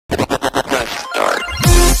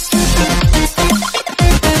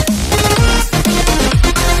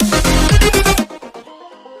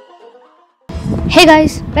Hey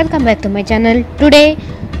guys, welcome back to my channel. Today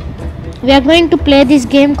we are going to play this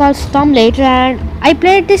game called Stormblades, and I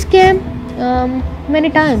played this game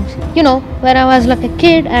many times. You know, when I was like a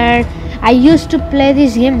kid, and I used to play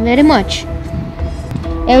this game very much.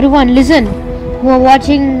 Everyone listen, who are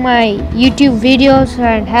watching my YouTube videos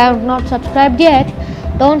and have not subscribed yet,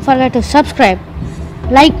 don't forget to subscribe,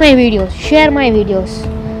 like my videos, share my videos.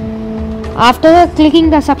 After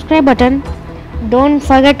clicking the subscribe button, don't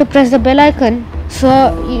forget to press the bell icon so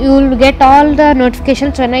you will get all the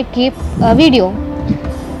notifications when I keep a video.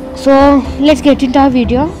 So let's get into our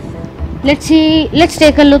video. Let's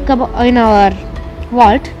take a look in our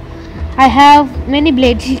vault. I have many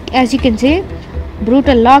blades, as you can see: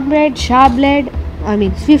 brutal long blade, sharp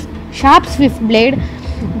swift blade,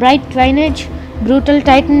 bright twainage, brutal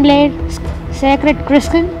titan blade, sacred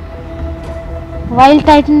crescent, wild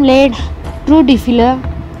titan blade, true defiler,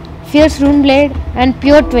 fierce rune blade, and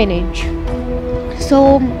pure twainage.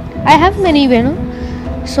 So I have many,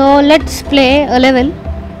 so let's play a level.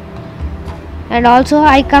 And also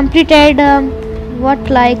I completed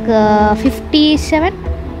 57.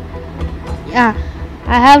 Yeah,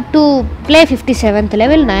 I have to play 57th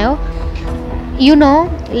level now. You know,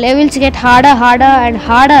 levels get harder and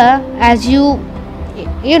harder as you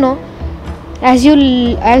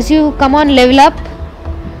come on level up.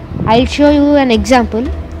 I'll show you an example.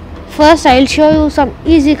 First I'll show you some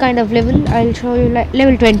easy kind of level. I'll show you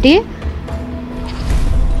level 20,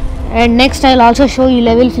 and next I'll also show you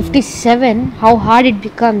level 57, how hard it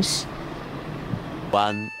becomes.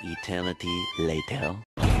 One eternity later.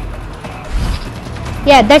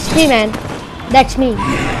 Yeah, that's me, man. That's me.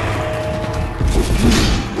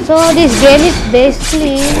 So this game is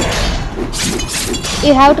basically,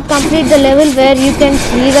 you have to complete the level where you can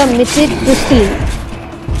see the mythic crystal.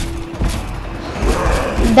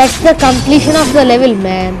 That's the completion of the level,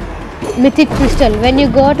 man. Mythic crystal. When you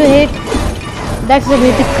go to it, that's the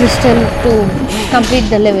mythic crystal to complete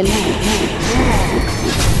the level.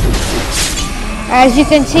 As you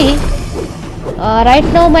can see, right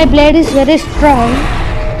now my blade is very strong,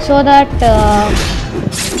 so that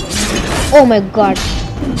oh my god,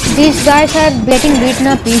 these guys are getting beaten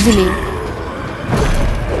up easily.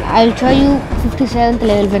 I'll show you 57th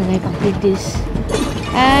level when I complete this.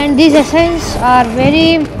 And these essence is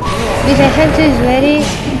very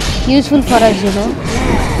useful for us,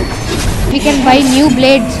 We can buy new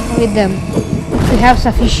blades with them if we have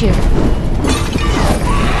sufficient.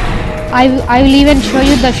 I will even show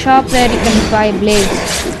you the shop where you can buy blades.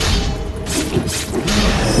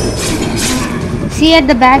 See at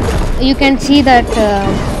the back, you can see that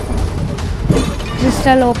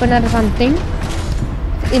crystal opener or something.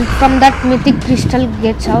 From that mythic crystal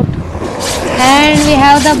gets out. And we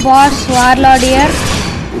have the boss warlord here.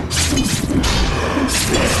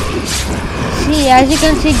 See, as you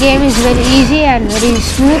can see, game is very easy and very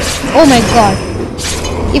smooth. Oh my god,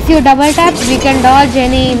 if you double tap, we can dodge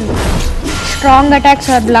any strong attacks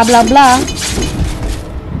or blah blah blah.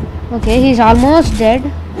 Okay, he's almost dead.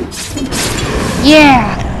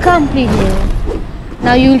 Yeah, completely.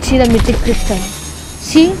 Now you will see the mythic crystal.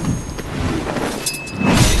 See?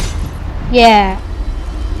 Yeah,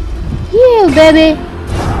 baby.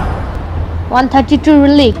 132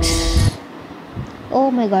 relics.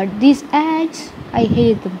 Oh my god, these ads, I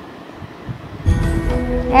hate them.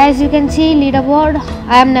 As you can see, leaderboard,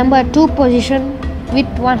 I am number 2 position with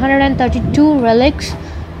 132 relics.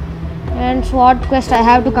 And sword quest, I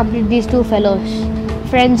have to complete these two fellows,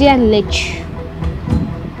 Frenzy and Lich.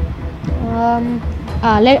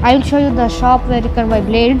 I will show you the shop where you can buy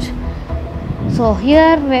blades. So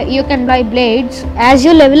here where you can buy blades. As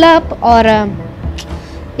you level up or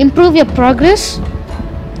improve your progress,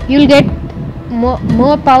 you'll get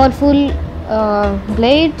more powerful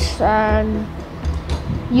blades, and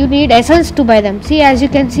you need essence to buy them. See, as you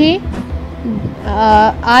can see,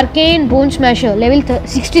 arcane bone smasher level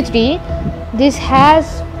 63. This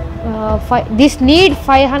has this need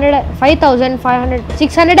 600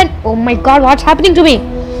 and oh my god, what's happening to me?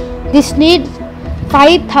 This needs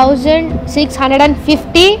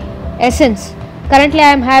 5650 essence. Currently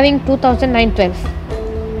I am having 2912.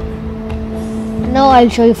 Now I'll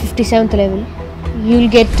show you 57th level. You'll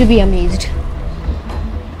get to be amazed.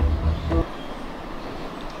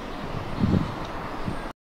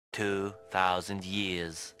 $2,000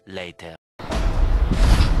 years later.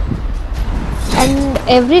 And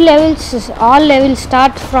all levels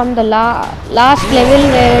start from the last level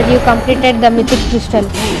where you completed the mythic crystal.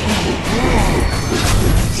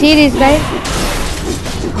 See this guy?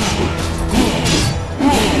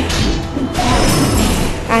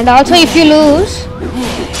 And also if you lose,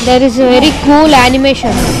 there is a very cool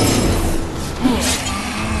animation.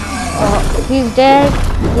 He's dead.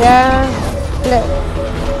 Yeah.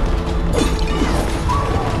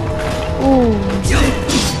 Ooh.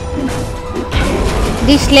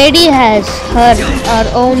 This lady has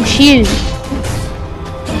her own shield.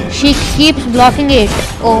 She keeps blocking it.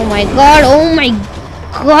 Oh my god. Oh my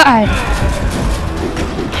god.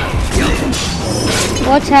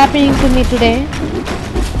 What's happening to me today?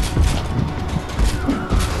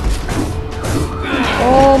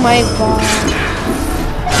 Oh my god.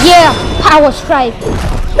 Yeah, power strike.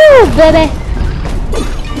 Woo, baby.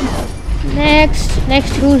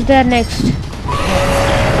 Next, who's there next?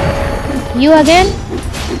 You again?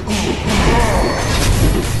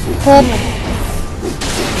 Hope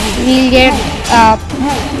we'll get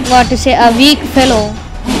a weak fellow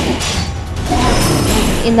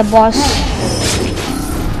in the boss.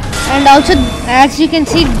 And also, as you can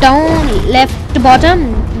see down left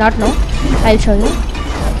bottom, not now, I'll show you.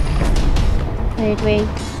 Wait.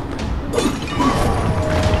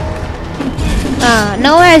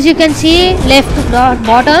 Now as you can see left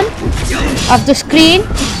bottom of the screen,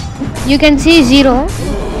 you can see 0.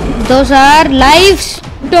 Those are life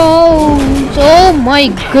stones. Oh my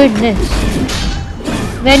goodness.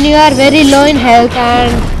 When you are very low in health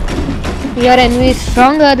and your enemy is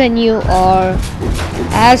stronger than you or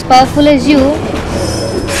as powerful as you,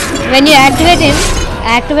 when you activate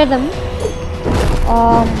them,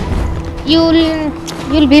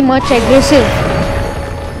 you'll be much aggressive.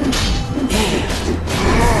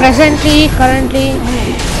 Currently,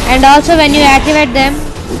 and also when you activate them,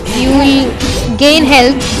 you will gain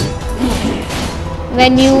health.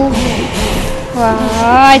 When you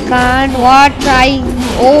I can't.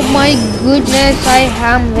 Oh my goodness, I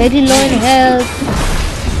am very low in health.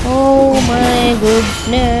 Oh my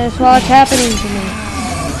goodness, what's happening to me?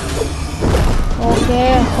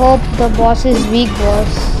 Okay, hope the boss is weak, boss.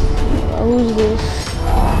 Who's this?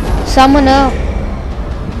 Summoner.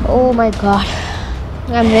 Oh my god,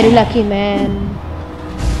 I'm very lucky, man.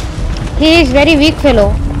 He is very weak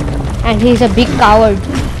fellow and he is a big coward.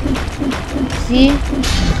 See?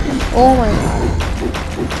 Oh my god.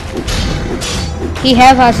 He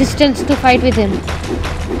have assistants to fight with him.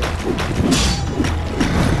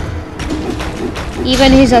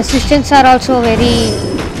 Even his assistants are also very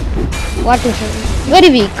very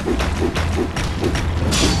weak.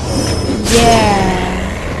 Yeah.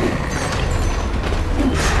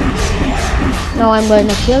 Now I'm going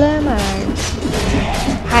to kill him and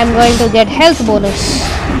I'm going to get health bonus.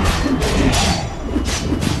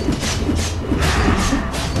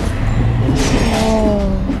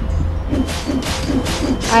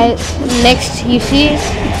 Next you see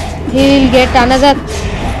he will get another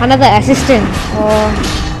assistant or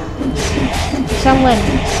someone,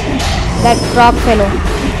 that frog fellow.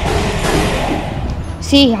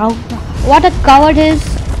 See what a coward is.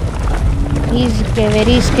 He's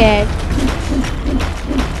very scared.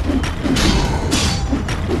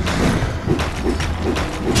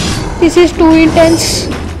 This is too intense.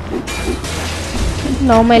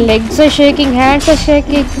 Now my legs are shaking, hands are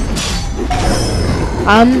shaking.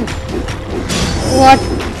 What?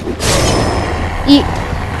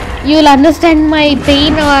 You'll understand my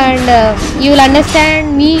pain and you'll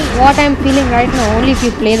understand me what I'm feeling right now only if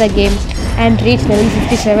you play the game and reach level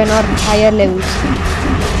 57 or higher levels.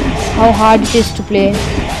 How hard it is to play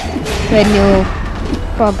when you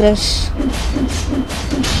progress.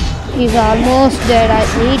 He's almost dead. I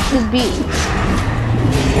need to be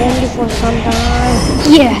only for some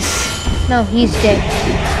time. Yes! Now he's dead.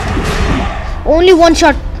 Only one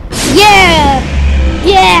shot. Yeah!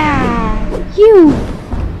 Yeah! You!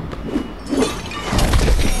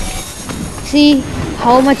 See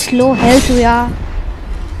how much low health we are.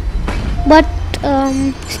 But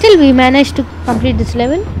still we managed to complete this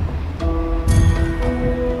level.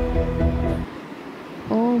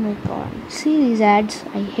 Oh my god. See these ads?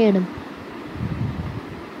 I hate them.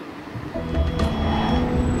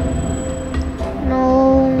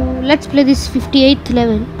 Now let's play this 58th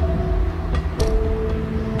level.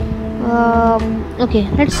 Okay,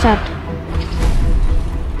 let's start.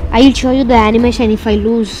 I'll show you the animation if I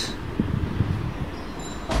lose.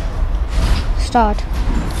 Start.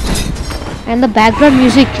 And the background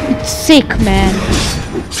music, it's sick, man.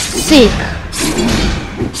 Sick.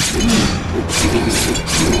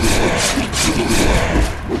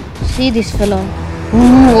 See this fellow.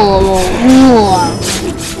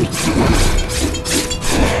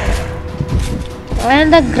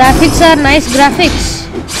 And the graphics are nice graphics.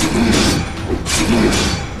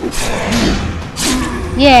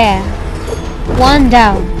 Yeah. One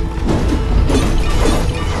down.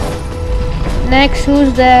 Next,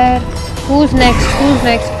 who's there? Who's next?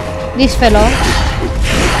 This fellow.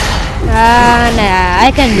 Nah,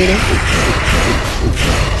 I can beat him.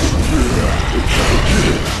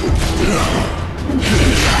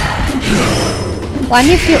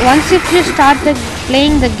 Once if you start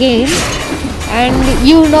playing the game, and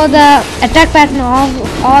you know the attack pattern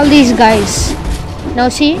of all these guys. Now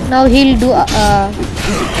see, now he'll do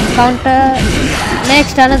counter.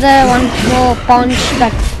 Next another one more punch,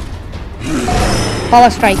 that power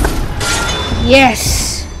strike.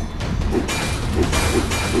 Yes,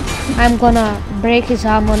 I'm gonna break his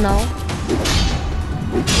armor now.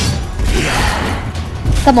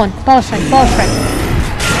 Come on, power strike, power strike.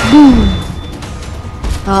 Boom.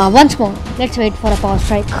 Once more. Let's wait for a power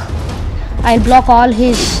strike. I'll block all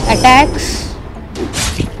his attacks.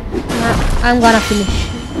 I'm gonna finish.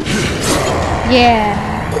 Yeah.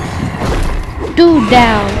 2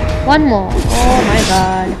 down. One more. Oh my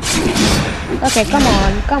god. Okay, come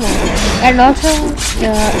on, come on. And also,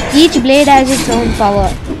 each blade has its own power.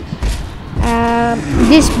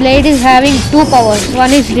 This blade is having 2 powers.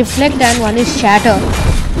 One is reflect and one is shatter.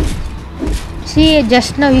 See,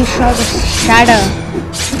 just now you saw the shatter.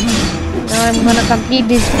 Now I'm gonna complete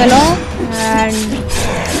this fellow and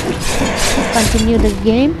continue the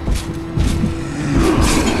game.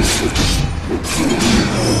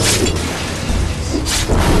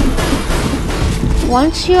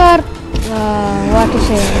 Once you are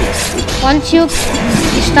once you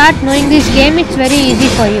start knowing this game, it's very easy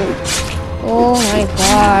for you. Oh my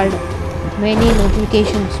god, many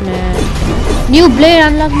notifications, man. New blade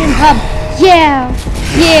unlocked in hub. Yeah,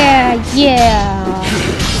 yeah, yeah.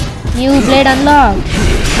 New blade unlocked,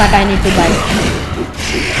 but I need to buy it.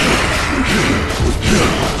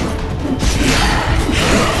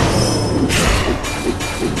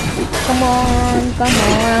 Come on, come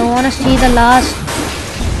on. I want to see the last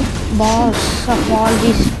boss of all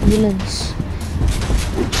these villains.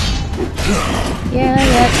 Yeah,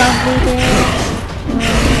 completed.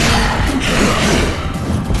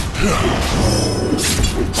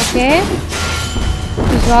 Okay,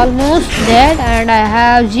 he's almost dead and I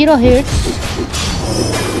have 0 hits.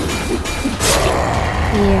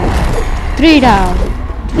 Yeah, 3 down.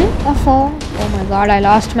 3 or 4? Oh my god, I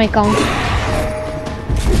lost my count.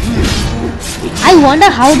 I wonder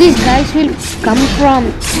how these guys will come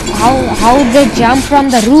from, how they jump from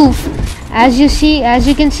the roof. As you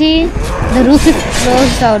can see, the roof is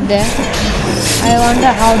closed out there. I wonder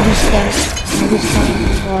how this can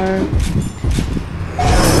work.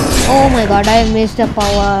 Oh my god, I missed the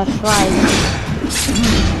power strike.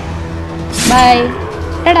 Bye.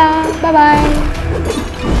 Tada, bye bye.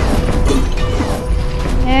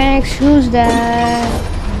 Next, who's that?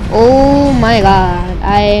 Oh my god,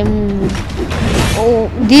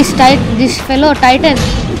 this fellow Titan,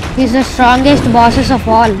 he's the strongest bosses of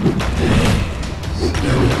all.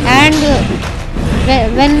 And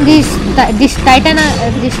when this Titan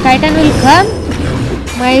will come,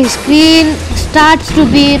 my screen starts to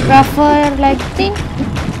be rougher like thing.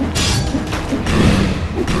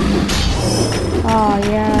 Oh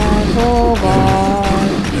yeah, so god.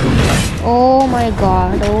 Oh my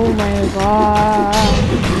god, oh my god.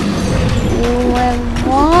 Oh my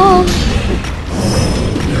god.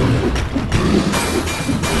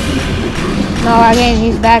 Now again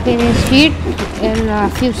he's back in his feet in a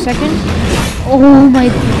few seconds. Oh my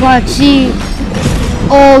god, see.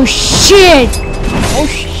 Oh shit. Oh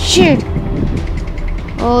shit.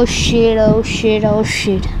 Oh shit, oh shit, oh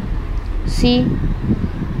shit. See?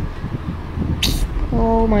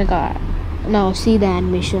 Oh my god. Now see the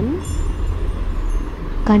animation.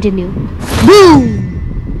 Continue. Boom!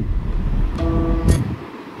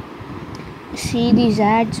 See these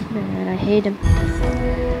ads? Man, I hate them.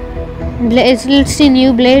 Let's see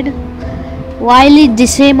new blade. Wild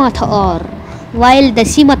Decimator. Wild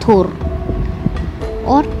Decimator.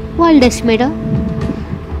 Or Wild Decimator.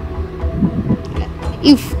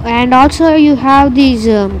 And also you have these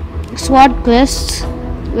sword quests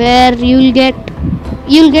where you'll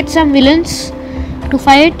get some villains to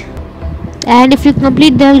fight, and if you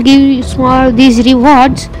complete they'll give you these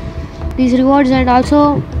rewards, and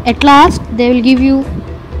also at last they will give you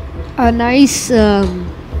a nice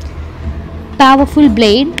powerful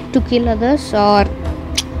blade to kill others or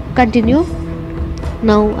continue.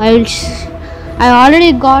 Now I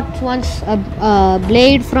already got once a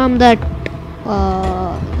blade from that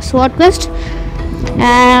sword quest,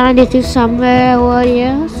 and it is somewhere over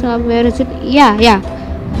here. Somewhere is it? Yeah,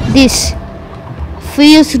 this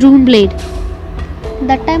fierce rune blade.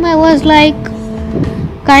 That time I was like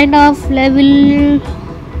kind of level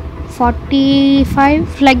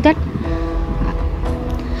 45, like that.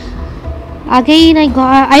 Again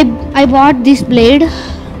I bought this blade,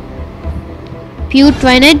 pure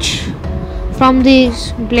twinage, from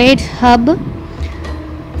this blade hub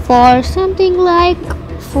for something like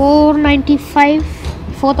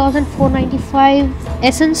 4,495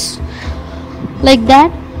 essence, like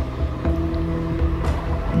that.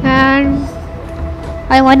 And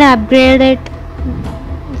I wanna upgrade it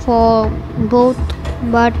for both,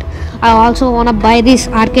 but I also wanna buy this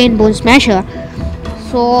arcane bone smasher,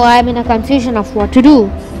 so I'm in a confusion of what to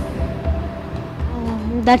do.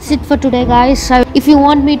 That's it for today, guys. If you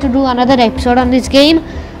want me to do another episode on this game,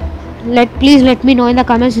 please let me know in the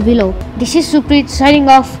comments below. This is Supreeth signing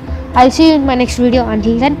off. I'll see you in my next video.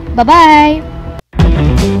 Until then, bye bye.